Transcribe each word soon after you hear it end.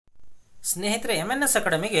ಸ್ನೇಹಿತರೆ MNS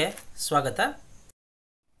ಅಕಾಡೆಮಿಗೆ ಸ್ವಾಗತ.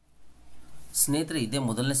 ಸ್ನೇಹಿತರೆ, ಇದೇ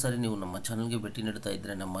ಮೊದಲನೇ ಸಾರಿ ನೀವು ನಮ್ಮ ಚಾನಲ್ಗೆ ಭೇಟಿ ನೀಡ್ತಾ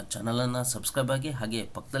ಇದ್ದರೆ ನಮ್ಮ ಚಾನಲನ್ನು ಸಬ್ಸ್ಕ್ರೈಬ್ ಆಗಿ ಹಾಗೆ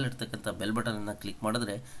ಪಕ್ಕದಲ್ಲಿರ್ತಕ್ಕಂಥ ಬೆಲ್ ಬಟನನ್ನು ಕ್ಲಿಕ್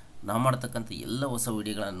ಮಾಡಿದ್ರೆ ನಾವು ಮಾಡ್ತಕ್ಕಂಥ ಎಲ್ಲ ಹೊಸ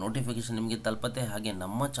ವಿಡಿಯೋಗಳ ನೋಟಿಫಿಕೇಷನ್ ನಿಮಗೆ ತಲುಪತ್ತೆ. ಹಾಗೆ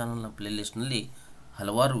ನಮ್ಮ ಚಾನಲ್ನ ಪ್ಲೇಲಿಸ್ಟ್ನಲ್ಲಿ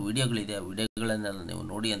ಹಲವಾರು ವಿಡಿಯೋಗಳಿದೆ, ಆ ವಿಡಿಯೋಗಳನ್ನೆಲ್ಲ ನೀವು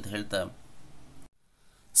ನೋಡಿ ಅಂತ ಹೇಳ್ತಾ,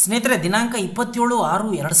 ಸ್ನೇಹಿತರೆ, ದಿನಾಂಕ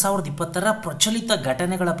 27/6/2020 ಪ್ರಚಲಿತ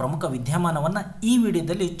ಘಟನೆಗಳ ಪ್ರಮುಖ ವಿದ್ಯಮಾನವನ್ನು ಈ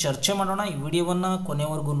ವಿಡಿಯೋದಲ್ಲಿ ಚರ್ಚೆ ಮಾಡೋಣ. ಈ ವಿಡಿಯೋವನ್ನು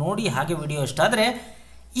ಕೊನೆವರೆಗೂ ನೋಡಿ. ಹಾಗೆ ವಿಡಿಯೋ ಇಷ್ಟ ಆದರೆ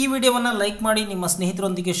ಈ ವಿಡಿಯೋವನ್ನು ಲೈಕ್ ಮಾಡಿ, ನಿಮ್ಮ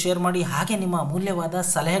ಸ್ನೇಹಿತರೊಂದಿಗೆ ಶೇರ್ ಮಾಡಿ, ಹಾಗೆ ನಿಮ್ಮ ಅಮೂಲ್ಯವಾದ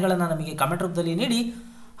ಸಲಹೆಗಳನ್ನು ನಮಗೆ ಕಮೆಂಟ್ ರೂಪದಲ್ಲಿ ನೀಡಿ.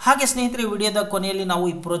 ಹಾಗೆ ಸ್ನೇಹಿತರೆ, ವಿಡಿಯೋದ ಕೊನೆಯಲ್ಲಿ ನಾವು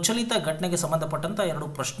ಈ ಪ್ರಚಲಿತ ಘಟನೆಗೆ ಸಂಬಂಧಪಟ್ಟಂಥ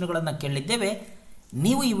 2 ಪ್ರಶ್ನೆಗಳನ್ನು ಕೇಳಿದ್ದೇವೆ.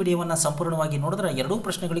 ನೀವು ಈ ವಿಡಿಯೋವನ್ನು ಸಂಪೂರ್ಣವಾಗಿ ನೋಡಿದ್ರೆ 2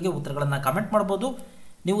 ಪ್ರಶ್ನೆಗಳಿಗೆ ಉತ್ತರಗಳನ್ನು ಕಮೆಂಟ್ ಮಾಡ್ಬೋದು.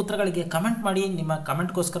 ನೀವು ಉತ್ತರಗಳಿಗೆ ಕಮೆಂಟ್ ಮಾಡಿ, ನಿಮ್ಮ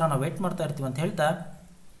ಕಮೆಂಟ್ಗೋಸ್ಕರ ನಾವು ವೇಟ್ ಮಾಡ್ತಾ ಇರ್ತೀವಿ ಅಂತ ಹೇಳ್ತಾ,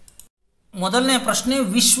 ಮೊದಲನೇ ಪ್ರಶ್ನೆ,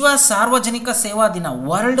 ವಿಶ್ವ ಸಾರ್ವಜನಿಕ ಸೇವಾ ದಿನ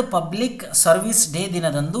ವರ್ಲ್ಡ್ ಪಬ್ಲಿಕ್ ಸರ್ವಿಸ್ ಡೇ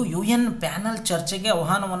ದಿನದಂದು UN ಪ್ಯಾನಲ್ ಚರ್ಚೆಗೆ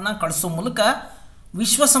ಆಹ್ವಾನವನ್ನು ಕಳಿಸುವ ಮೂಲಕ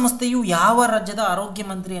ವಿಶ್ವಸಂಸ್ಥೆಯು ಯಾವ ರಾಜ್ಯದ ಆರೋಗ್ಯ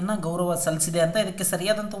ಮಂತ್ರಿಯನ್ನು ಗೌರವ ಸಲ್ಲಿಸಿದೆ ಅಂತ. ಇದಕ್ಕೆ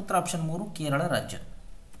ಸರಿಯಾದಂಥ ಉತ್ತರ ಆಪ್ಷನ್ 3, ಕೇರಳ ರಾಜ್ಯ.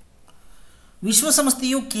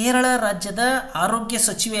 ವಿಶ್ವಸಂಸ್ಥೆಯು ಕೇರಳ ರಾಜ್ಯದ ಆರೋಗ್ಯ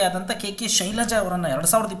ಸಚಿವೆಯಾದಂಥ KK ಶೈಲಜಾ ಅವರನ್ನು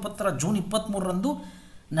 2020 ಜೂನ್ 23ರಂದು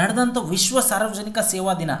ನಡೆದಂಥ ವಿಶ್ವ ಸಾರ್ವಜನಿಕ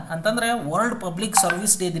ಸೇವಾ ದಿನ ಅಂತಂದರೆ ವರ್ಲ್ಡ್ ಪಬ್ಲಿಕ್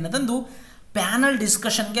ಸರ್ವಿಸ್ ಡೇ ದಿನದಂದು ಪ್ಯಾನಲ್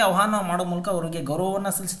ಡಿಸ್ಕಷನ್ಗೆ ಆಹ್ವಾನ ಮಾಡೋ ಮೂಲಕ ಅವರಿಗೆ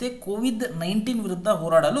ಗೌರವವನ್ನು ಸಲ್ಲಿಸಿದೆ. COVID-19 ವಿರುದ್ಧ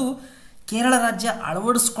ಹೋರಾಡಲು ಕೇರಳ ರಾಜ್ಯ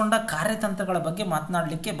ಅಳವಡಿಸಿಕೊಂಡ ಕಾರ್ಯತಂತ್ರಗಳ ಬಗ್ಗೆ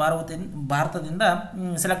ಮಾತನಾಡಲಿಕ್ಕೆ ಭಾರತದಿಂದ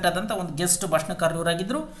ಸೆಲೆಕ್ಟ್ ಆದಂಥ ಒಂದು ಗೆಸ್ಟ್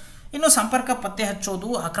ಭಾಷಣಕಾರರಾಗಿದ್ದರು. ಇನ್ನು ಸಂಪರ್ಕ ಪತ್ತೆ ಹಚ್ಚೋದು,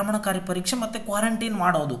 ಆಕ್ರಮಣಕಾರಿ ಪರೀಕ್ಷೆ ಮತ್ತು ಕ್ವಾರಂಟೈನ್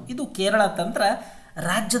ಮಾಡೋದು, ಇದು ಕೇರಳ ತಂತ್ರ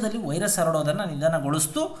ರಾಜ್ಯದಲ್ಲಿ ವೈರಸ್ ಹರಡೋದನ್ನು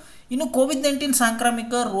ನಿಧಾನಗೊಳಿಸ್ತು. ಇನ್ನು COVID-19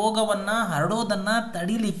 ಸಾಂಕ್ರಾಮಿಕ ರೋಗವನ್ನು ಹರಡೋದನ್ನು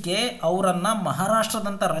ತಡಿಲಿಕ್ಕೆ ಅವರನ್ನು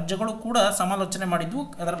ಮಹಾರಾಷ್ಟ್ರದಂಥ ರಾಜ್ಯಗಳು ಕೂಡ ಸಮಾಲೋಚನೆ ಮಾಡಿದ್ವು,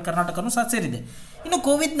 ಅದರಲ್ಲಿ ಕರ್ನಾಟಕನೂ ಸಹ ಸೇರಿದೆ. ಇನ್ನು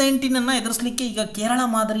COVID-19 ಎದುರಿಸಲಿಕ್ಕೆ ಈಗ ಕೇರಳ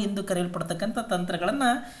ಮಾದರಿ ಎಂದು ಕರೆಯಲ್ಪಡ್ತಕ್ಕಂಥ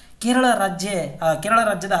ತಂತ್ರಗಳನ್ನು ಕೇರಳ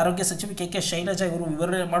ರಾಜ್ಯದ ಆರೋಗ್ಯ ಸಚಿವೆ KK ಶೈಲಜಾ ಇವರು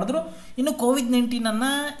ವಿವರಣೆ ಮಾಡಿದ್ರು. ಇನ್ನು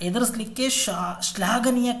COVID-19 ಎದುರಿಸಲಿಕ್ಕೆ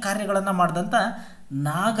ಶ್ಲಾಘನೀಯ ಕಾರ್ಯಗಳನ್ನು ಮಾಡಿದಂಥ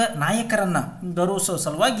ನಾಯಕರನ್ನು ಗೌರವಿಸುವ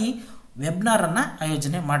ಸಲುವಾಗಿ ವೆಬ್ನಾರನ್ನು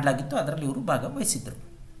ಆಯೋಜನೆ ಮಾಡಲಾಗಿತ್ತು, ಅದರಲ್ಲಿ ಇವರು ಭಾಗವಹಿಸಿದ್ದರು.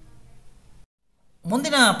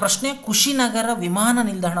 ಮುಂದಿನ ಪ್ರಶ್ನೆ, ಕುಶಿನಗರ ವಿಮಾನ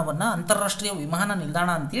ನಿಲ್ದಾಣವನ್ನು ಅಂತಾರಾಷ್ಟ್ರೀಯ ವಿಮಾನ ನಿಲ್ದಾಣ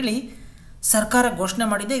ಅಂತೇಳಿ ಸರ್ಕಾರ ಘೋಷಣೆ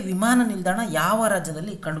ಮಾಡಿದೆ. ವಿಮಾನ ನಿಲ್ದಾಣ ಯಾವ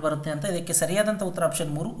ರಾಜ್ಯದಲ್ಲಿ ಕಂಡುಬರುತ್ತೆ ಅಂತ. ಇದಕ್ಕೆ ಸರಿಯಾದಂಥ ಉತ್ತರ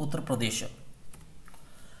ಆಪ್ಷನ್ 3, ಉತ್ತರ ಪ್ರದೇಶ.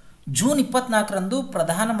 ಜೂನ್ 24ರಂದು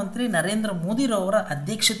ಪ್ರಧಾನಮಂತ್ರಿ ನರೇಂದ್ರ ಮೋದಿರವರ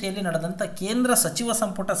ಅಧ್ಯಕ್ಷತೆಯಲ್ಲಿ ನಡೆದಂಥ ಕೇಂದ್ರ ಸಚಿವ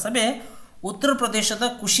ಸಂಪುಟ ಸಭೆ ಉತ್ತರ ಪ್ರದೇಶದ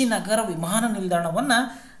ಕುಶಿನಗರ ವಿಮಾನ ನಿಲ್ದಾಣವನ್ನು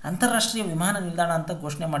ಅಂತಾರಾಷ್ಟ್ರೀಯ ವಿಮಾನ ನಿಲ್ದಾಣ ಅಂತ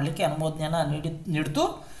ಘೋಷಣೆ ಮಾಡಲಿಕ್ಕೆ ಅನುಮೋದನೆಯನ್ನು ನೀಡಿತು.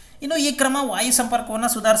 ಇನ್ನು ಈ ಕ್ರಮ ವಾಯು ಸಂಪರ್ಕವನ್ನು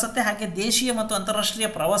ಸುಧಾರಿಸುತ್ತೆ, ಹಾಗೆ ದೇಶೀಯ ಮತ್ತು ಅಂತಾರಾಷ್ಟ್ರೀಯ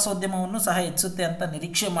ಪ್ರವಾಸೋದ್ಯಮವನ್ನು ಸಹ ಹೆಚ್ಚಿಸುತ್ತೆ ಅಂತ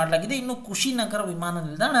ನಿರೀಕ್ಷೆ ಮಾಡಲಾಗಿದೆ. ಇನ್ನು ಕುಶಿನಗರ ವಿಮಾನ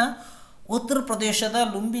ನಿಲ್ದಾಣ ಉತ್ತರ ಪ್ರದೇಶದ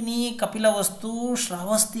ಲುಂಬಿನಿ, ಕಪಿಲವಸ್ತು,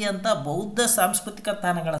 ಶ್ರಾವಸ್ತಿ ಅಂತ ಬೌದ್ಧ ಸಾಂಸ್ಕೃತಿಕ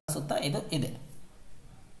ತಾಣಗಳ ಸುತ್ತ ಇದು ಇದೆ.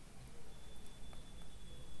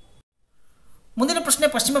 ಮುಂದಿನ ಪ್ರಶ್ನೆ,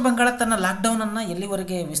 ಪಶ್ಚಿಮ ಬಂಗಾಳ ತನ್ನ ಲಾಕ್ಡೌನನ್ನು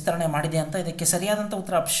ಎಲ್ಲಿವರೆಗೆ ವಿಸ್ತರಣೆ ಮಾಡಿದೆ ಅಂತ. ಇದಕ್ಕೆ ಸರಿಯಾದಂಥ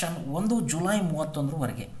ಉತ್ತರ ಆಪ್ಷನ್ 1, ಜುಲೈ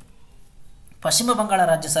 31ರವರೆಗೆ. ಪಶ್ಚಿಮ ಬಂಗಾಳ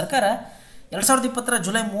ರಾಜ್ಯ ಸರ್ಕಾರ 2020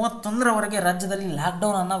 ಜುಲೈ 31ರವರೆಗೆ ರಾಜ್ಯದಲ್ಲಿ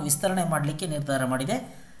ಲಾಕ್ಡೌನನ್ನು ವಿಸ್ತರಣೆ ಮಾಡಲಿಕ್ಕೆ ನಿರ್ಧಾರ ಮಾಡಿದೆ.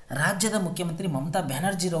 ರಾಜ್ಯದ ಮುಖ್ಯಮಂತ್ರಿ ಮಮತಾ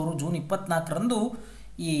ಬ್ಯಾನರ್ಜಿರವರು ಜೂನ್ 24ರಂದು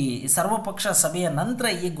ಈ ಸರ್ವಪಕ್ಷ ಸಭೆಯ ನಂತರ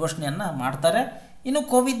ಈ ಘೋಷಣೆಯನ್ನು ಮಾಡ್ತಾರೆ. ಇನ್ನು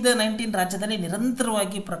COVID-19 ರಾಜ್ಯದಲ್ಲಿ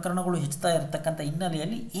ನಿರಂತರವಾಗಿ ಪ್ರಕರಣಗಳು ಹೆಚ್ಚುತ್ತಾ ಇರತಕ್ಕಂಥ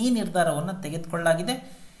ಹಿನ್ನೆಲೆಯಲ್ಲಿ ಈ ನಿರ್ಧಾರವನ್ನು ತೆಗೆದುಕೊಳ್ಳಲಾಗಿದೆ.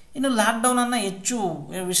 ಇನ್ನು ಲಾಕ್ಡೌನನ್ನು ಹೆಚ್ಚು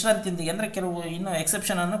ವಿಶ್ರಾಂತಿಯೊಂದಿಗೆ, ಅಂದರೆ ಕೆಲವು ಇನ್ನೂ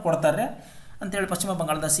ಎಕ್ಸೆಪ್ಷನನ್ನು ಕೊಡ್ತಾರೆ ಅಂತೇಳಿ ಪಶ್ಚಿಮ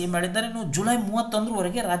ಬಂಗಾಳದ CM ಹೇಳಿದ್ದಾರೆ. ಇನ್ನು ಜುಲೈ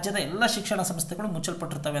 31ರವರೆಗೆ ರಾಜ್ಯದ ಎಲ್ಲ ಶಿಕ್ಷಣ ಸಂಸ್ಥೆಗಳು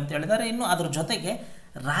ಮುಚ್ಚಲ್ಪಟ್ಟಿರ್ತವೆ ಅಂತ ಹೇಳಿದ್ದಾರೆ. ಇನ್ನು ಅದರ ಜೊತೆಗೆ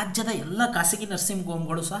ರಾಜ್ಯದ ಎಲ್ಲ ಖಾಸಗಿ ನರ್ಸಿಂಗ್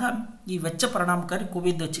ಹೋಮ್ಗಳು ಸಹ ಈ ವೆಚ್ಚ ಪರಿಣಾಮಕಾರಿ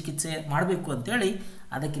ಕೋವಿಡ್ ಚಿಕಿತ್ಸೆ ಮಾಡಬೇಕು ಅಂತೇಳಿ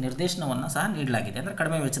ಅದಕ್ಕೆ ನಿರ್ದೇಶನವನ್ನು ಸಹ ನೀಡಲಾಗಿದೆ. ಅಂದರೆ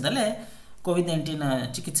ಕಡಿಮೆ ವೆಚ್ಚದಲ್ಲೇ COVID-19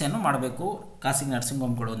 ಚಿಕಿತ್ಸೆಯನ್ನು ಮಾಡಬೇಕು ಖಾಸಗಿ ನರ್ಸಿಂಗ್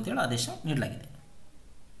ಹೋಮ್ಗಳು ಅಂತೇಳಿ ಆದೇಶ ನೀಡಲಾಗಿದೆ.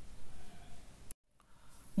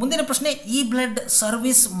 ಮುಂದಿನ ಪ್ರಶ್ನೆ, ಇ ಬ್ಲಡ್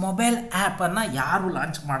ಸರ್ವಿಸ್ ಮೊಬೈಲ್ ಆ್ಯಪನ್ನು ಯಾರು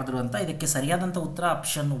ಲಾಂಚ್ ಮಾಡಿದ್ರು ಅಂತ. ಇದಕ್ಕೆ ಸರಿಯಾದಂಥ ಉತ್ತರ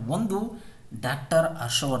ಆಪ್ಷನ್ 1, ಡಾಕ್ಟರ್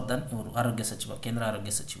ಹರ್ಷವರ್ಧನ್ ಇವರು, ಆರೋಗ್ಯ ಸಚಿವ, ಕೇಂದ್ರ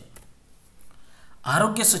ಆರೋಗ್ಯ ಸಚಿವ.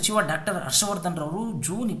 ಆರೋಗ್ಯ ಸಚಿವ ಡಾಕ್ಟರ್ ಹರ್ಷವರ್ಧನ್ ರವರು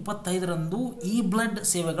ಜೂನ್ 25ರಂದು ಇ ಬ್ಲಡ್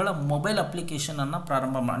ಸೇವೆಗಳ ಮೊಬೈಲ್ ಅಪ್ಲಿಕೇಶನನ್ನು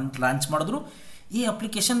ಲಾಂಚ್ ಮಾಡಿದ್ರು. ಈ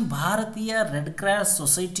ಅಪ್ಲಿಕೇಶನ್ ಭಾರತೀಯ ರೆಡ್ ಕ್ರಾಸ್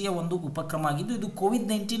ಸೊಸೈಟಿಯ ಒಂದು ಉಪಕ್ರಮ ಆಗಿದ್ದು, ಇದು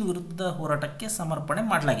COVID-19 ವಿರುದ್ಧ ಹೋರಾಟಕ್ಕೆ ಸಮರ್ಪಣೆ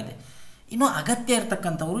ಮಾಡಲಾಗಿದೆ. ಇನ್ನು ಅಗತ್ಯ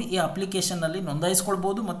ಇರತಕ್ಕಂಥವರು ಈ ಅಪ್ಲಿಕೇಶನ್ನಲ್ಲಿ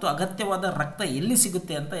ನೋಂದಾಯಿಸ್ಕೊಳ್ಬೋದು ಮತ್ತು ಅಗತ್ಯವಾದ ರಕ್ತ ಎಲ್ಲಿ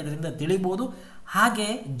ಸಿಗುತ್ತೆ ಅಂತ ಇದರಿಂದ ತಿಳಿಬೋದು. ಹಾಗೆ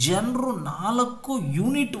ಜನರು 4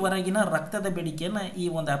 ಯೂನಿಟ್ವರೆಗಿನ ರಕ್ತದ ಬೇಡಿಕೆಯನ್ನು ಈ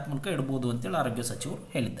ಒಂದು ಆ್ಯಪ್ ಮೂಲಕ ಇಡ್ಬೋದು ಅಂತೇಳಿ ಆರೋಗ್ಯ ಸಚಿವರು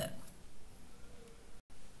ಹೇಳಿದ್ದಾರೆ.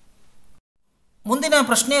 ಮುಂದಿನ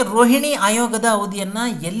ಪ್ರಶ್ನೆ, ರೋಹಿಣಿ ಆಯೋಗದ ಅವಧಿಯನ್ನು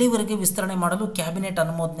ಎಲ್ಲಿವರೆಗೆ ವಿಸ್ತರಣೆ ಮಾಡಲು ಕ್ಯಾಬಿನೆಟ್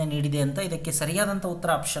ಅನುಮೋದನೆ ನೀಡಿದೆ ಅಂತ. ಇದಕ್ಕೆ ಸರಿಯಾದಂಥ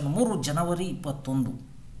ಉತ್ತರ ಆಪ್ಷನ್ 3, ಜನವರಿ 21.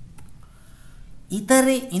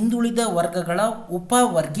 ಇತರೆ ಹಿಂದುಳಿದ ವರ್ಗಗಳ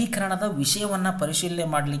ಉಪವರ್ಗೀಕರಣದ ವಿಷಯವನ್ನು ಪರಿಶೀಲನೆ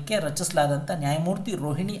ಮಾಡಲಿಕ್ಕೆ ರಚಿಸಲಾದಂಥ ನ್ಯಾಯಮೂರ್ತಿ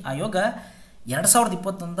ರೋಹಿಣಿ ಆಯೋಗ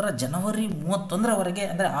 2021 ಜನವರಿ 31ರವರೆಗೆ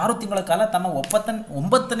ಅಂದರೆ 6 ತಿಂಗಳ ಕಾಲ ತನ್ನ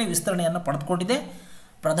 9ನೇ ವಿಸ್ತರಣೆಯನ್ನು ಪಡೆದುಕೊಂಡಿದೆ.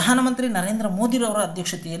 ಪ್ರಧಾನಮಂತ್ರಿ ನರೇಂದ್ರ ಮೋದಿರವರ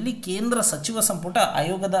ಅಧ್ಯಕ್ಷತೆಯಲ್ಲಿ ಕೇಂದ್ರ ಸಚಿವ ಸಂಪುಟ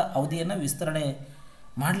ಆಯೋಗದ ಅವಧಿಯನ್ನು ವಿಸ್ತರಣೆ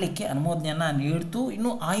ಮಾಡಲಿಕ್ಕೆ ಅನುಮೋದನೆಯನ್ನು ನೀಡಿತು.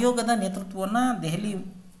 ಇನ್ನು ಆಯೋಗದ ನೇತೃತ್ವವನ್ನು ದೆಹಲಿ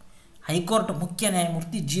ಹೈಕೋರ್ಟ್ ಮುಖ್ಯ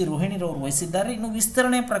ನ್ಯಾಯಮೂರ್ತಿ ಜಿ ರೋಹಿಣಿರವರು ವಹಿಸಿದ್ದಾರೆ. ಇನ್ನು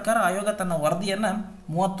ವಿಸ್ತರಣೆ ಪ್ರಕಾರ ಆಯೋಗ ತನ್ನ ವರದಿಯನ್ನು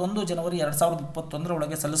 31 ಜನವರಿ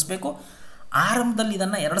 2021 ಸಲ್ಲಿಸಬೇಕು. ಆರಂಭದಲ್ಲಿ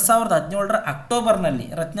ಇದನ್ನು 2017 ಅಕ್ಟೋಬರ್ನಲ್ಲಿ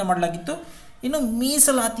ರಚನೆ ಮಾಡಲಾಗಿತ್ತು. ಇನ್ನು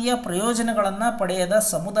ಮೀಸಲಾತಿಯ ಪ್ರಯೋಜನಗಳನ್ನು ಪಡೆಯದ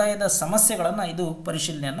ಸಮುದಾಯದ ಸಮಸ್ಯೆಗಳನ್ನು ಇದು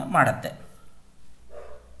ಪರಿಶೀಲನೆಯನ್ನು ಮಾಡುತ್ತೆ.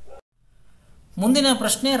 ಮುಂದಿನ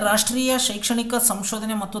ಪ್ರಶ್ನೆ, ರಾಷ್ಟ್ರೀಯ ಶೈಕ್ಷಣಿಕ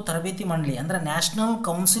ಸಂಶೋಧನೆ ಮತ್ತು ತರಬೇತಿ ಮಂಡಳಿ ಅಂದರೆ national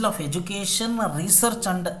council of education research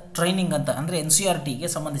and training ಅಂತ ಅಂದರೆ NCERTಗೆ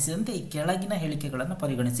ಸಂಬಂಧಿಸಿದಂತೆ ಈ ಕೆಳಗಿನ ಹೇಳಿಕೆಗಳನ್ನು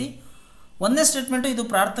ಪರಿಗಣಿಸಿ. ಒಂದೇ ಸ್ಟೇಟ್ಮೆಂಟು, ಇದು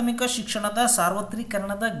ಪ್ರಾಥಮಿಕ ಶಿಕ್ಷಣದ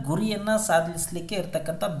ಸಾರ್ವತ್ರೀಕರಣದ ಗುರಿಯನ್ನು ಸಾಧಿಸಲಿಕ್ಕೆ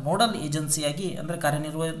ಇರತಕ್ಕಂಥ ನೋಡಲ್ ಏಜೆನ್ಸಿಯಾಗಿ ಅಂದರೆ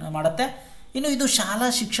ಕಾರ್ಯನಿರ್ವಹಣೆ ಮಾಡುತ್ತೆ. ಇನ್ನು ಇದು ಶಾಲಾ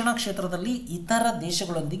ಶಿಕ್ಷಣ ಕ್ಷೇತ್ರದಲ್ಲಿ ಇತರ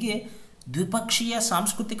ದೇಶಗಳೊಂದಿಗೆ ದ್ವಿಪಕ್ಷೀಯ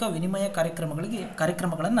ಸಾಂಸ್ಕೃತಿಕ ವಿನಿಮಯ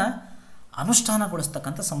ಕಾರ್ಯಕ್ರಮಗಳನ್ನು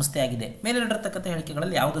ಅನುಷ್ಠಾನಗೊಳಿಸ್ತಕ್ಕಂಥ ಸಂಸ್ಥೆಯಾಗಿದೆ. ಮೇಲೆ ನೀಡಿರ್ತಕ್ಕಂಥ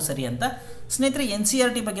ಹೇಳಿಕೆಗಳಲ್ಲಿ ಯಾವುದು ಸರಿ ಅಂತ ಸ್ನೇಹಿತರೆ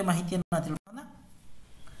NCERT ಬಗ್ಗೆ ಮಾಹಿತಿಯನ್ನು ತಿಳ್ಕೊಳ್ಳೋಣ.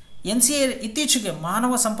 ಇತ್ತೀಚೆಗೆ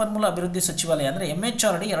ಮಾನವ ಸಂಪನ್ಮೂಲ ಅಭಿವೃದ್ಧಿ ಸಚಿವಾಲಯ ಅಂದರೆ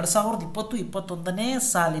MHRD 2020-21ನೇ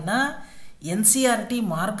ಸಾಲಿನ NCERT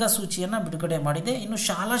ಮಾರ್ಗಸೂಚಿಯನ್ನು ಬಿಡುಗಡೆ ಮಾಡಿದೆ. ಇನ್ನು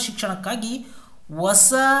ಶಾಲಾ ಶಿಕ್ಷಣಕ್ಕಾಗಿ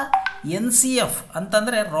ಹೊಸ NCF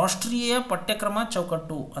ಅಂತಂದರೆ ರಾಷ್ಟ್ರೀಯ ಪಠ್ಯಕ್ರಮ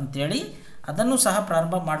ಚೌಕಟ್ಟು ಅಂತೇಳಿ ಅದನ್ನು ಸಹ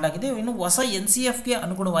ಪ್ರಾರಂಭ ಮಾಡಲಾಗಿದೆ. ಇನ್ನು ಹೊಸ NCFಗೆ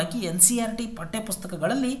ಅನುಗುಣವಾಗಿ NCERT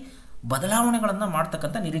ಪಠ್ಯಪುಸ್ತಕಗಳಲ್ಲಿ ಬದಲಾವಣೆಗಳನ್ನು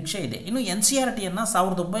ಮಾಡ್ತಕ್ಕಂಥ ನಿರೀಕ್ಷೆ ಇದೆ. ಇನ್ನು NCERTಯನ್ನು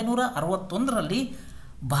 1961ರಲ್ಲಿ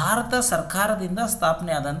ಭಾರತ ಸರ್ಕಾರದಿಂದ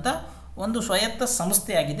ಸ್ಥಾಪನೆ ಆದಂಥ ಒಂದು ಸ್ವಾಯತ್ತ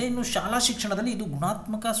ಸಂಸ್ಥೆಯಾಗಿದೆ. ಇನ್ನು ಶಾಲಾ ಶಿಕ್ಷಣದಲ್ಲಿ ಇದು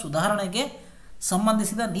ಗುಣಾತ್ಮಕ ಸುಧಾರಣೆಗೆ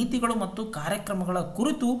ಸಂಬಂಧಿಸಿದ ನೀತಿಗಳು ಮತ್ತು ಕಾರ್ಯಕ್ರಮಗಳ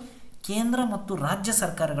ಕುರಿತು ಕೇಂದ್ರ ಮತ್ತು ರಾಜ್ಯ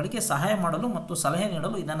ಸರ್ಕಾರಗಳಿಗೆ ಸಹಾಯ ಮಾಡಲು ಮತ್ತು ಸಲಹೆ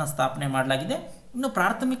ನೀಡಲು ಇದನ್ನು ಸ್ಥಾಪನೆ ಮಾಡಲಾಗಿದೆ. ಇನ್ನು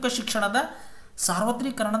ಪ್ರಾಥಮಿಕ ಶಿಕ್ಷಣದ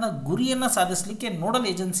ಸಾರ್ವತ್ರೀಕರಣದ ಗುರಿಯನ್ನು ಸಾಧಿಸಲಿಕ್ಕೆ ನೋಡಲ್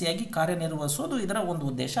ಏಜೆನ್ಸಿಯಾಗಿ ಕಾರ್ಯನಿರ್ವಹಿಸುವುದು ಇದರ ಒಂದು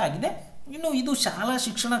ಉದ್ದೇಶ ಆಗಿದೆ. ಇನ್ನು ಇದು ಶಾಲಾ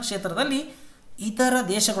ಶಿಕ್ಷಣ ಕ್ಷೇತ್ರದಲ್ಲಿ ಇತರ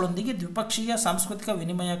ದೇಶಗಳೊಂದಿಗೆ ದ್ವಿಪಕ್ಷೀಯ ಸಾಂಸ್ಕೃತಿಕ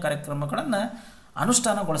ವಿನಿಮಯ ಕಾರ್ಯಕ್ರಮಗಳನ್ನು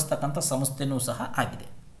ಅನುಷ್ಠಾನಗೊಳಿಸ್ತಕ್ಕಂಥ ಸಂಸ್ಥೆಯೂ ಸಹ ಆಗಿದೆ.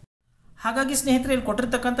 ಹಾಗಾಗಿ ಸ್ನೇಹಿತರೆ, ಇಲ್ಲಿ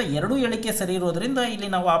ಕೊಟ್ಟಿರ್ತಕ್ಕಂಥ 2 ಹೇಳಿಕೆ ಸರಿ ಇರೋದರಿಂದ ಇಲ್ಲಿ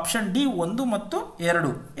ನಾವು ಆಪ್ಷನ್ ಡಿ 1 ಮತ್ತು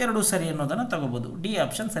 2 ಸರಿ ಅನ್ನೋದನ್ನು ತಗೋಬೋದು. D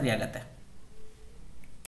option ಸರಿಯಾಗತ್ತೆ.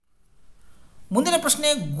 ಮುಂದಿನ ಪ್ರಶ್ನೆ,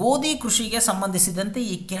 ಗೋಧಿ ಕೃಷಿಗೆ ಸಂಬಂಧಿಸಿದಂತೆ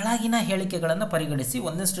ಈ ಕೆಳಗಿನ ಹೇಳಿಕೆಗಳನ್ನು ಪರಿಗಣಿಸಿ.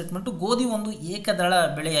 ಒಂದನೇ ಸ್ಟೇಟ್ಮೆಂಟು, ಗೋಧಿ ಒಂದು ಏಕದಳ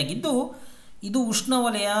ಬೆಳೆಯಾಗಿದ್ದು ಇದು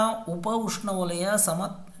ಉಷ್ಣವಲಯ, ಉಪ ಉಷ್ಣವಲಯ,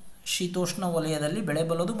 ಶೀತೋಷ್ಣ ವಲಯದಲ್ಲಿ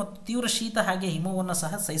ಬೆಳೆಯಬಲ್ಲದು ಮತ್ತು ತೀವ್ರ ಶೀತ ಹಾಗೆ ಹಿಮವನ್ನು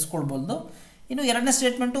ಸಹ ಸಹಿಸಿಕೊಳ್ಬೋದು. ಇನ್ನು ಎರಡನೇ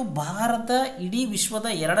ಸ್ಟೇಟ್ಮೆಂಟು, ಭಾರತ ಇಡೀ ವಿಶ್ವದ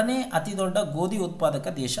 2ನೇ ಅತಿ ದೊಡ್ಡ ಗೋಧಿ ಉತ್ಪಾದಕ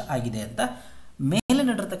ದೇಶ ಆಗಿದೆ ಅಂತ. ಮೇಲೆ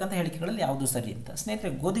ನೀಡಿರ್ತಕ್ಕಂಥ ಹೇಳಿಕೆಗಳಲ್ಲಿ ಯಾವುದು ಸರಿ ಅಂತ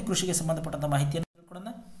ಸ್ನೇಹಿತರೆ, ಗೋಧಿ ಕೃಷಿಗೆ ಸಂಬಂಧಪಟ್ಟಂಥ ಮಾಹಿತಿಯನ್ನು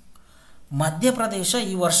ತಿಳ್ಕೊಳ್ಳೋಣ. ಮಧ್ಯಪ್ರದೇಶ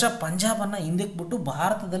ಈ ವರ್ಷ ಪಂಜಾಬನ್ನು ಹಿಂದಕ್ಕೆ ಬಿಟ್ಟು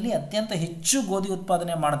ಭಾರತದಲ್ಲಿ ಅತ್ಯಂತ ಹೆಚ್ಚು ಗೋಧಿ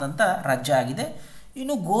ಉತ್ಪಾದನೆ ಮಾಡಿದಂಥ ರಾಜ್ಯ ಆಗಿದೆ.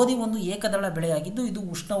 ಇನ್ನು ಗೋಧಿ ಒಂದು ಏಕದಳ ಬೆಳೆಯಾಗಿದ್ದು ಇದು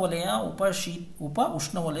ಉಷ್ಣವಲಯ, ಉಪ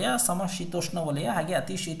ಉಷ್ಣವಲಯ, ಸಮಶೀತೋಷ್ಣ ವಲಯ ಹಾಗೆ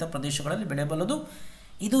ಅತಿ ಶೀತ ಪ್ರದೇಶಗಳಲ್ಲಿ ಬೆಳೆಯಬಲ್ಲದು.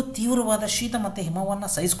 ಇದು ತೀವ್ರವಾದ ಶೀತ ಮತ್ತು ಹಿಮವನ್ನು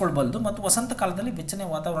ಸಹಿಸಿಕೊಳ್ಬಲ್ಲದು ಮತ್ತು ವಸಂತ ಕಾಲದಲ್ಲಿ ಬೆಚ್ಚನೆ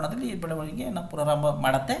ವಾತಾವರಣದಲ್ಲಿ ಬೆಳವಣಿಗೆಯನ್ನು ಪ್ರಾರಂಭ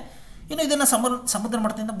ಮಾಡುತ್ತೆ. ಇನ್ನು ಇದನ್ನು ಸಮುದ್ರ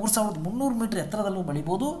ಮಟ್ಟದಿಂದ 3300 ಮೀಟರ್ ಎತ್ತರದಲ್ಲೂ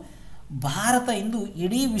ಬೆಳಿಬೋದು. ಭಾರತ ಇಂದು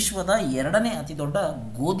ಇಡೀ ವಿಶ್ವದ 2ನೇ ಅತಿ ದೊಡ್ಡ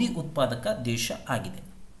ಗೋಧಿ ಉತ್ಪಾದಕ ದೇಶ ಆಗಿದೆ.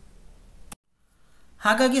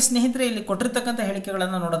 ಹಾಗಾಗಿ ಸ್ನೇಹಿತರೆ, ಇಲ್ಲಿ ಕೊಟ್ಟಿರ್ತಕ್ಕಂಥ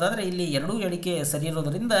ಹೇಳಿಕೆಗಳನ್ನು ನೋಡೋದಾದರೆ ಇಲ್ಲಿ 2 ಹೇಳಿಕೆ ಸರಿ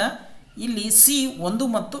ಇರೋದರಿಂದ ಇಲ್ಲಿ ಸಿ 1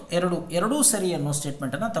 ಮತ್ತು 2 ಸರಿ ಅನ್ನೋ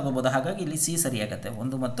ಸ್ಟೇಟ್ಮೆಂಟನ್ನು ತಗೋಬೋದು. ಹಾಗಾಗಿ ಇಲ್ಲಿ ಸಿ ಸರಿಯಾಗತ್ತೆ.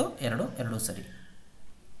 1 ಮತ್ತು 2 ಸರಿ.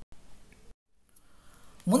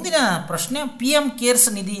 ಮುಂದಿನ ಪ್ರಶ್ನೆ, PM ಕೇರ್ಸ್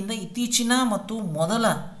ನಿಧಿಯಿಂದ ಇತ್ತೀಚಿನ ಮತ್ತು ಮೊದಲ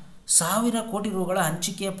 1000 ಕೋಟಿ ರುಗಳ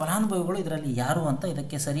ಹಂಚಿಕೆಯ ಫಲಾನುಭವಿಗಳು ಇದರಲ್ಲಿ ಯಾರು ಅಂತ.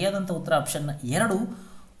 ಇದಕ್ಕೆ ಸರಿಯಾದಂಥ ಉತ್ತರ ಆಪ್ಷನ್ 2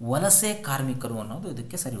 ವಲಸೆ ಕಾರ್ಮಿಕರು ಅನ್ನೋದು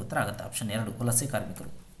ಇದಕ್ಕೆ ಸರಿ ಉತ್ತರ ಆಗುತ್ತೆ. ಆಪ್ಷನ್ 2 ವಲಸೆ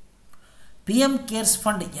ಕಾರ್ಮಿಕರು. PM ಕೇರ್ಸ್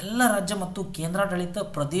ಫಂಡ್ ಎಲ್ಲ ರಾಜ್ಯ ಮತ್ತು ಕೇಂದ್ರಾಡಳಿತ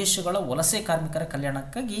ಪ್ರದೇಶಗಳ ವಲಸೆ ಕಾರ್ಮಿಕರ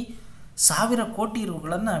ಕಲ್ಯಾಣಕ್ಕಾಗಿ 1000 ಕೋಟಿ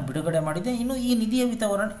ರುಗಳನ್ನು ಬಿಡುಗಡೆ ಮಾಡಿದೆ. ಇನ್ನು ಈ ನಿಧಿಯ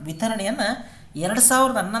ವಿತರಣೆಯನ್ನು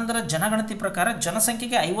 2011ರ ಜನಗಣತಿ ಪ್ರಕಾರ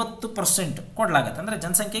ಜನಸಂಖ್ಯೆಗೆ 50% ಕೊಡಲಾಗುತ್ತೆ. ಅಂದರೆ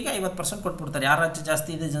ಜನಸಂಖ್ಯೆಗೆ 50% ಕೊಟ್ಬಿಡ್ತಾರೆ. ಯಾರ ರಾಜ್ಯ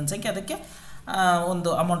ಜಾಸ್ತಿ ಇದೆ ಜನಸಂಖ್ಯೆ ಅದಕ್ಕೆ ಒಂದು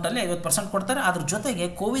ಅಮೌಂಟಲ್ಲಿ 50% ಕೊಡ್ತಾರೆ. ಅದ್ರ ಜೊತೆಗೆ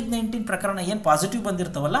COVID-19 ಪ್ರಕರಣ ಏನು ಪಾಸಿಟಿವ್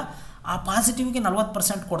ಬಂದಿರ್ತಾವಲ್ಲ ಆ ಪಾಸಿಟಿವ್ಗೆ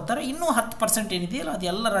 40% ಕೊಡ್ತಾರೆ. ಇನ್ನೂ 10% ಏನಿದೆಯಲ್ಲ ಅದು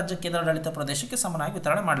ಎಲ್ಲ ರಾಜ್ಯ ಕೇಂದ್ರಾಡಳಿತ ಪ್ರದೇಶಕ್ಕೆ ಸಮನಾಗಿ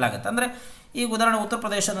ವಿತರಣೆ ಮಾಡಲಾಗುತ್ತೆ. ಅಂದರೆ ಈಗ ಉದಾಹರಣೆ ಉತ್ತರ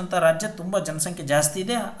ಪ್ರದೇಶದಂಥ ರಾಜ್ಯ ತುಂಬ ಜನಸಂಖ್ಯೆ ಜಾಸ್ತಿ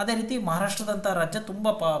ಇದೆ, ಅದೇ ರೀತಿ ಮಹಾರಾಷ್ಟ್ರದಂಥ ರಾಜ್ಯ ತುಂಬ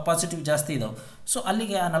ಪಾಸಿಟಿವ್ ಜಾಸ್ತಿ ಇದಾವೆ. ಸೊ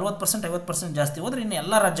ಅಲ್ಲಿಗೆ ಆ 40% 50% ಜಾಸ್ತಿ ಹೋದರೆ ಇನ್ನು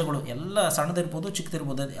ಎಲ್ಲ ರಾಜ್ಯಗಳು ಎಲ್ಲ ಸಣ್ಣದಿರ್ಬೋದು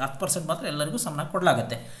ಚಿಕ್ಕದಿರ್ಬೋದು 10% ಮಾತ್ರ ಎಲ್ಲರಿಗೂ ಸಮನಾಗಿ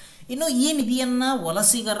ಕೊಡಲಾಗುತ್ತೆ. ಇನ್ನು ಈ ನಿಧಿಯನ್ನು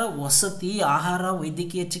ವಲಸಿಗರ ವಸತಿ, ಆಹಾರ,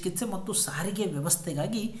 ವೈದ್ಯಕೀಯ ಚಿಕಿತ್ಸೆ ಮತ್ತು ಸಾರಿಗೆ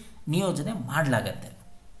ವ್ಯವಸ್ಥೆಗಾಗಿ ನಿಯೋಜನೆ ಮಾಡಲಾಗುತ್ತೆ.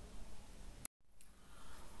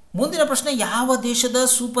 ಮುಂದಿನ ಪ್ರಶ್ನೆ, ಯಾವ ದೇಶದ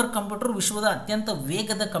ಸೂಪರ್ ಕಂಪ್ಯೂಟರ್ ವಿಶ್ವದ ಅತ್ಯಂತ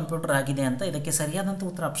ವೇಗದ ಕಂಪ್ಯೂಟರ್ ಆಗಿದೆ ಅಂತ. ಇದಕ್ಕೆ ಸರಿಯಾದಂಥ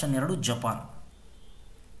ಉತ್ತರ ಆಪ್ಷನ್ 2 ಜಪಾನ್.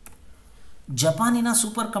 ಜಪಾನಿನ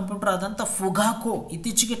ಸೂಪರ್ ಕಂಪ್ಯೂಟರ್ ಆದಂಥ ಫುಗಾಕೋ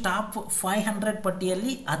ಇತ್ತೀಚೆಗೆ ಟಾಪ್ 500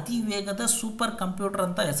 ಪಟ್ಟಿಯಲ್ಲಿ ಅತಿ ವೇಗದ ಸೂಪರ್ ಕಂಪ್ಯೂಟರ್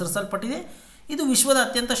ಅಂತ ಹೆಸರಿಸಲ್ಪಟ್ಟಿದೆ. ಇದು ವಿಶ್ವದ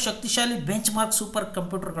ಅತ್ಯಂತ ಶಕ್ತಿಶಾಲಿ ಬೆಂಚ್ ಮಾರ್ಕ್ ಸೂಪರ್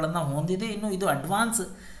ಕಂಪ್ಯೂಟರ್ಗಳನ್ನು ಹೊಂದಿದೆ. ಇನ್ನು ಇದು ಅಡ್ವಾನ್ಸ್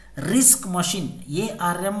ರಿಸ್ಕ್ ಮಷಿನ್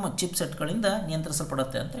ARM ಚಿಪ್ಸೆಟ್ಗಳಿಂದ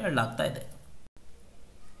ನಿಯಂತ್ರಿಸಲ್ಪಡುತ್ತೆ ಅಂತ ಹೇಳಲಾಗ್ತಾ ಇದೆ.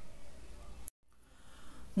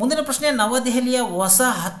 ಮುಂದಿನ ಪ್ರಶ್ನೆ, ನವದೆಹಲಿಯ ಹೊಸ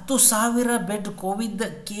 10,000 bed Covid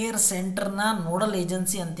care ಸೆಂಟರ್ನ nodal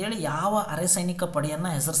agency ಅಂತೇಳಿ ಯಾವ ಅರೆ ಸೈನಿಕ ಪಡೆಯನ್ನು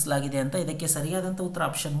ಹೆಸರಿಸಲಾಗಿದೆ ಅಂತ. ಇದಕ್ಕೆ ಸರಿಯಾದಂಥ ಉತ್ತರ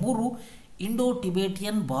option 3 Indo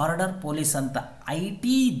Tibetan border police ಅಂತ,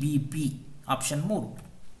 ITBP. Option 3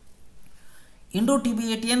 Indo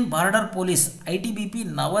Tibetan border police ITBP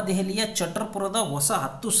ನವದೆಹಲಿಯ ಚಟರ್ಪುರದ ಹೊಸ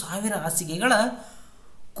 10,000 ಹಾಸಿಗೆಗಳ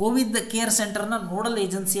ಕೋವಿಡ್ ಕೇರ್ ಸೆಂಟರ್ನ ನೋಡಲ್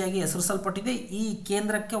ಏಜೆನ್ಸಿಯಾಗಿ ಹೆಸರಿಸಲ್ಪಟ್ಟಿದೆ. ಈ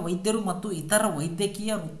ಕೇಂದ್ರಕ್ಕೆ ವೈದ್ಯರು ಮತ್ತು ಇತರ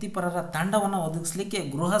ವೈದ್ಯಕೀಯ ವೃತ್ತಿಪರರ ತಂಡವನ್ನು ಒದಗಿಸಲಿಕ್ಕೆ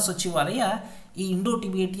ಗೃಹ ಸಚಿವಾಲಯ ಈ ಇಂಡೋ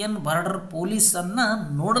ಟಿಬೇಟಿಯನ್ ಬಾರ್ಡರ್ ಪೊಲೀಸನ್ನು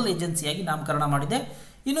ನೋಡಲ್ ಏಜೆನ್ಸಿಯಾಗಿ ನಾಮಕರಣ ಮಾಡಿದೆ.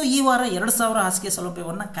 ಇನ್ನು ಈ ವಾರ 2,000 ಹಾಸಿಗೆ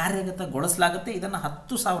ಸೌಲಭ್ಯವನ್ನು ಕಾರ್ಯಗತಗೊಳಿಸಲಾಗುತ್ತೆ. ಇದನ್ನು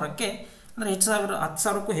 10,000ಕ್ಕೆ ಅಂದರೆ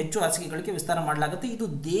 10,000ಕ್ಕೂ ಹೆಚ್ಚು ಹಾಸಿಗೆಗಳಿಗೆ ವಿಸ್ತಾರ ಮಾಡಲಾಗುತ್ತೆ. ಇದು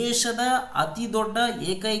ದೇಶದ ಅತಿ ದೊಡ್ಡ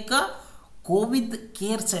ಏಕೈಕ ಕೋವಿಡ್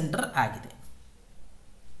ಕೇರ್ ಸೆಂಟರ್ ಆಗಿದೆ.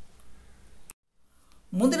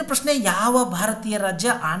 ಮುಂದಿನ ಪ್ರಶ್ನೆ, ಯಾವ ಭಾರತೀಯ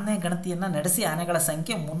ರಾಜ್ಯ ಆನೆ ಗಣತಿಯನ್ನು ನಡೆಸಿ ಆನೆಗಳ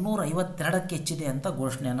ಸಂಖ್ಯೆ 352ಕ್ಕೆ ಹೆಚ್ಚಿದೆ ಅಂತ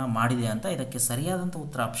ಘೋಷಣೆಯನ್ನು ಮಾಡಿದೆ ಅಂತ. ಇದಕ್ಕೆ ಸರಿಯಾದಂಥ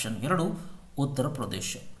ಉತ್ತರ ಆಪ್ಷನ್ 2 ಉತ್ತರ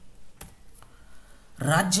ಪ್ರದೇಶ.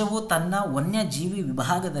 ರಾಜ್ಯವು ತನ್ನ ವನ್ಯಜೀವಿ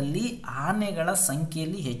ವಿಭಾಗದಲ್ಲಿ ಆನೆಗಳ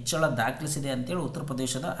ಸಂಖ್ಯೆಯಲ್ಲಿ ಹೆಚ್ಚಳ ದಾಖಲಿಸಿದೆ ಅಂತೇಳಿ ಉತ್ತರ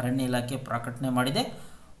ಪ್ರದೇಶದ ಅರಣ್ಯ ಇಲಾಖೆ ಪ್ರಕಟಣೆ ಮಾಡಿದೆ.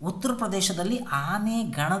 ಉತ್ತರ ಪ್ರದೇಶದಲ್ಲಿ ಆನೆ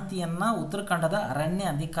ಗಣತಿಯನ್ನು ಉತ್ತರಾಖಂಡದ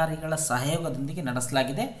ಅರಣ್ಯ ಅಧಿಕಾರಿಗಳ ಸಹಯೋಗದೊಂದಿಗೆ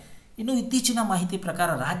ನಡೆಸಲಾಗಿದೆ. ಇನ್ನು ಇತ್ತೀಚಿನ ಮಾಹಿತಿ ಪ್ರಕಾರ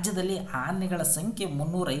ರಾಜ್ಯದಲ್ಲಿ ಆನೆಗಳ ಸಂಖ್ಯೆ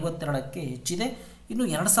 352ಕ್ಕೆ ಹೆಚ್ಚಿದೆ. ಇನ್ನು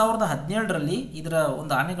 2017ರಲ್ಲಿ ಇದರ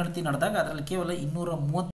ಒಂದು ಆನೆ ಗಣತಿ ನಡೆದಾಗ ಅದರಲ್ಲಿ ಕೇವಲ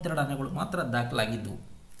 232 ಆನೆಗಳು ಮಾತ್ರ ದಾಖಲಾಗಿದ್ದವು.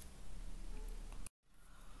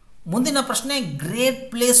 ಮುಂದಿನ ಪ್ರಶ್ನೆ, great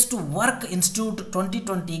place to work institute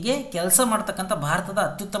 2020ಗೆ ಕೆಲಸ ಮಾಡ್ತಕ್ಕಂಥ ಭಾರತದ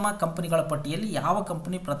ಅತ್ಯುತ್ತಮ ಕಂಪನಿಗಳ ಪಟ್ಟಿಯಲ್ಲಿ ಯಾವ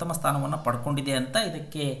ಕಂಪನಿ ಪ್ರಥಮ ಸ್ಥಾನವನ್ನು ಪಡ್ಕೊಂಡಿದೆ ಅಂತ.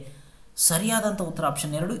 ಇದಕ್ಕೆ ಸರಿಯಾದಂಥ ಉತ್ತರ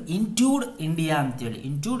ಆಪ್ಷನ್ 2 ಇಂಟ್ಯೂಡ್ ಇಂಡಿಯಾ ಅಂತೇಳಿ.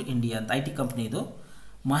 ಇಂಟ್ಯೂಡ್ ಇಂಡಿಯಾ ಅಂತ IT ಕಂಪನಿ ಇದು.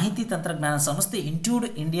 ಮಾಹಿತಿ ತಂತ್ರಜ್ಞಾನ ಸಂಸ್ಥೆ ಇಂಟ್ಯೂಡ್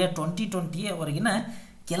ಇಂಡಿಯಾ 2020ವರೆಗಿನ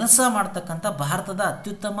ಕೆಲಸ ಮಾಡ್ತಕ್ಕಂಥ ಭಾರತದ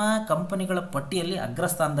ಅತ್ಯುತ್ತಮ ಕಂಪನಿಗಳ ಪಟ್ಟಿಯಲ್ಲಿ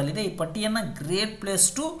ಅಗ್ರಸ್ಥಾನದಲ್ಲಿದೆ. ಈ ಪಟ್ಟಿಯನ್ನು great place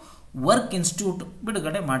to work institute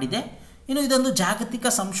ಬಿಡುಗಡೆ ಮಾಡಿದೆ. ಇನ್ನು ಇದೊಂದು ಜಾಗತಿಕ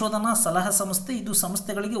ಸಂಶೋಧನಾ ಸಲಹಾ ಸಂಸ್ಥೆ. ಇದು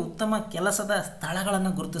ಸಂಸ್ಥೆಗಳಿಗೆ ಉತ್ತಮ ಕೆಲಸದ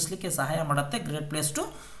ಸ್ಥಳಗಳನ್ನು ಗುರುತಿಸಲಿಕ್ಕೆ ಸಹಾಯ ಮಾಡುತ್ತೆ, great place to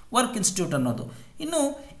work institute ಅನ್ನೋದು. ಇನ್ನು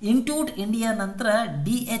ಇಂಟ್ಯೂಟ್ ಇಂಡಿಯಾ ನಂತರ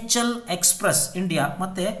DHL ಎಕ್ಸ್ಪ್ರೆಸ್ ಇಂಡಿಯಾ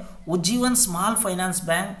ಮತ್ತು ಉಜ್ಜೀವನ್ ಸ್ಮಾಲ್ ಫೈನಾನ್ಸ್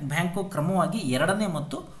ಬ್ಯಾಂಕು ಕ್ರಮವಾಗಿ 2ನೇ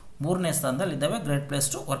ಮತ್ತು 3ನೇ ಸ್ಥಾನದಲ್ಲಿದ್ದಾವೆ great place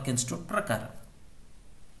to work institute ಪ್ರಕಾರ.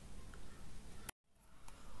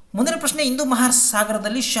 ಮುಂದಿನ ಪ್ರಶ್ನೆ, ಹಿಂದೂ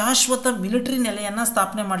ಮಹಾಸಾಗರದಲ್ಲಿ ಶಾಶ್ವತ ಮಿಲಿಟರಿ ನೆಲೆಯನ್ನು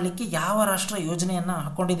ಸ್ಥಾಪನೆ ಮಾಡಲಿಕ್ಕೆ ಯಾವ ರಾಷ್ಟ್ರ ಯೋಜನೆಯನ್ನು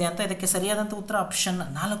ಹಾಕ್ಕೊಂಡಿದೆ ಅಂತ. ಇದಕ್ಕೆ ಸರಿಯಾದಂಥ ಉತ್ತರ ಆಪ್ಷನ್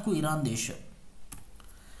 4 ಇರಾನ್ ದೇಶ.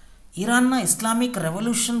 ಇರಾನ್ನ Islamic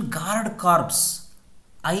revolution guard corps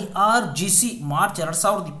IRGC March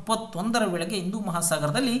 2021ರ ವೇಳೆಗೆ ಹಿಂದೂ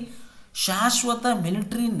ಮಹಾಸಾಗರದಲ್ಲಿ ಶಾಶ್ವತ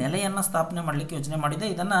ಮಿಲಿಟರಿ ನೆಲೆಯನ್ನು ಸ್ಥಾಪನೆ ಮಾಡಲಿಕ್ಕೆ ಯೋಜನೆ ಮಾಡಿದೆ.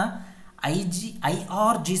 ಇದನ್ನು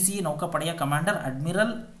IRGC ನೌಕಾಪಡೆಯ ಕಮಾಂಡರ್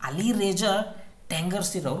ಅಡ್ಮಿರಲ್ ಅಲಿ ರೇಜಾ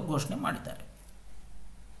ಟ್ಯಾಂಗರ್ಸಿರ್ ಅವರು ಘೋಷಣೆ ಮಾಡಿದ್ದಾರೆ.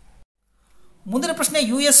 ಮುಂದಿನ ಪ್ರಶ್ನೆ,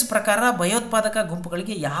 US ಪ್ರಕಾರ ಭಯೋತ್ಪಾದಕ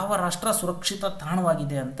ಗುಂಪುಗಳಿಗೆ ಯಾವ ರಾಷ್ಟ್ರ ಸುರಕ್ಷಿತ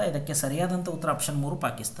ತಾಣವಾಗಿದೆ ಅಂತ. ಇದಕ್ಕೆ ಸರಿಯಾದಂಥ ಉತ್ತರ ಆಪ್ಷನ್ 3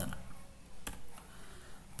 ಪಾಕಿಸ್ತಾನ.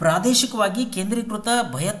 ಪ್ರಾದೇಶಿಕವಾಗಿ ಕೇಂದ್ರೀಕೃತ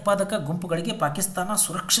ಭಯೋತ್ಪಾದಕ ಗುಂಪುಗಳಿಗೆ ಪಾಕಿಸ್ತಾನ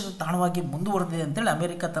ಸುರಕ್ಷಿತ ತಾಣವಾಗಿ ಮುಂದುವರೆದಿದೆ ಅಂತೇಳಿ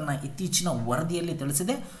ಅಮೆರಿಕ ತನ್ನ ಇತ್ತೀಚಿನ ವರದಿಯಲ್ಲಿ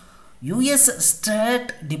ತಿಳಿಸಿದೆ. US ಸ್ಟೇಟ್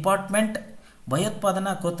ಡಿಪಾರ್ಟ್ಮೆಂಟ್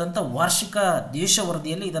ಭಯೋತ್ಪಾದನಾ ಕುರಿತಂಥ ವಾರ್ಷಿಕ ದೇಶ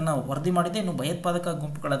ವರದಿಯಲ್ಲಿ ಇದನ್ನು ವರದಿ ಮಾಡಿದೆ. ಇನ್ನು ಭಯೋತ್ಪಾದಕ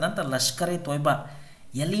ಗುಂಪುಗಳಾದಂಥ ಲಷ್ಕರ್ ಎ ತೊಯ್ಬಾ,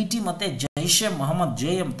 LET ಮತ್ತು ಜೈಷೆ ಮೊಹಮ್ಮದ್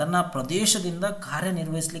JM ತನ್ನ ಪ್ರದೇಶದಿಂದ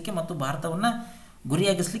ಕಾರ್ಯನಿರ್ವಹಿಸಲಿಕ್ಕೆ ಮತ್ತು ಭಾರತವನ್ನು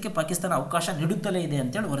ಗುರಿಯಾಗಿಸಲಿಕ್ಕೆ ಪಾಕಿಸ್ತಾನ ಅವಕಾಶ ನೀಡುತ್ತಲೇ ಇದೆ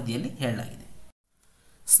ಅಂತೇಳಿ ವರದಿಯಲ್ಲಿ ಹೇಳಲಾಗಿದೆ.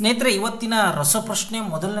 ಸ್ನೇಹಿತರೆ, ಇವತ್ತಿನ ರಸಪ್ರಶ್ನೆ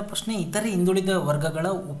ಮೊದಲನೇ ಪ್ರಶ್ನೆ, ಇತರೆ ಹಿಂದುಳಿದ ವರ್ಗಗಳ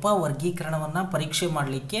ಉಪವರ್ಗೀಕರಣವನ್ನು ಪರೀಕ್ಷೆ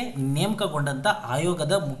ಮಾಡಲಿಕ್ಕೆ ನೇಮಕಗೊಂಡಂಥ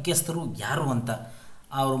ಆಯೋಗದ ಮುಖ್ಯಸ್ಥರು ಯಾರು ಅಂತ,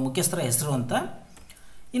 ಅವರ ಮುಖ್ಯಸ್ಥರ ಹೆಸರು ಅಂತ.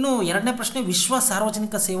 ಇನ್ನು ಎರಡನೇ ಪ್ರಶ್ನೆ, ವಿಶ್ವ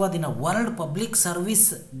ಸಾರ್ವಜನಿಕ ಸೇವಾ ದಿನ ವರ್ಲ್ಡ್ ಪಬ್ಲಿಕ್ ಸರ್ವಿಸ್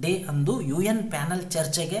ಡೇ ಅಂದು UN ಪ್ಯಾನಲ್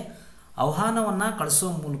ಚರ್ಚೆಗೆ ಆಹ್ವಾನವನ್ನು ಕಳಿಸುವ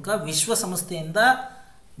ಮೂಲಕ ವಿಶ್ವಸಂಸ್ಥೆಯಿಂದ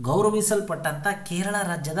ಗೌರವಿಸಲ್ಪಟ್ಟಂಥ ಕೇರಳ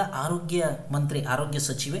ರಾಜ್ಯದ ಆರೋಗ್ಯ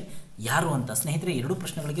ಸಚಿವೆ ಯಾರು ಅಂತ. ಸ್ನೇಹಿತರೆ, ಎರಡು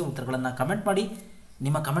ಪ್ರಶ್ನೆಗಳಿಗೆ ಉತ್ತರಗಳನ್ನು ಕಮೆಂಟ್ ಮಾಡಿ.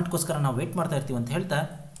 ನಿಮ್ಮ ಕಮೆಂಟ್ಗೋಸ್ಕರ ನಾವು ವೇಟ್ ಮಾಡ್ತಾ ಇರ್ತೀವಿ ಅಂತ ಹೇಳ್ತಾ,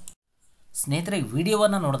 ಸ್ನೇಹಿತರೆ,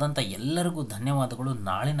 ವಿಡಿಯೋವನ್ನು ನೋಡಿದಂಥ ಎಲ್ಲರಿಗೂ ಧನ್ಯವಾದಗಳು.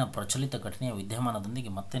 ನಾಳಿನ ಪ್ರಚಲಿತ ಘಟನೆಯ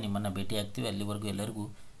ವಿದ್ಯಮಾನದೊಂದಿಗೆ ಮತ್ತೆ ನಿಮ್ಮನ್ನು ಭೇಟಿಯಾಗ್ತೀವಿ. ಅಲ್ಲಿವರೆಗೂ ಎಲ್ಲರಿಗೂ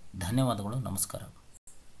ಧನ್ಯವಾದಗಳು. ನಮಸ್ಕಾರ.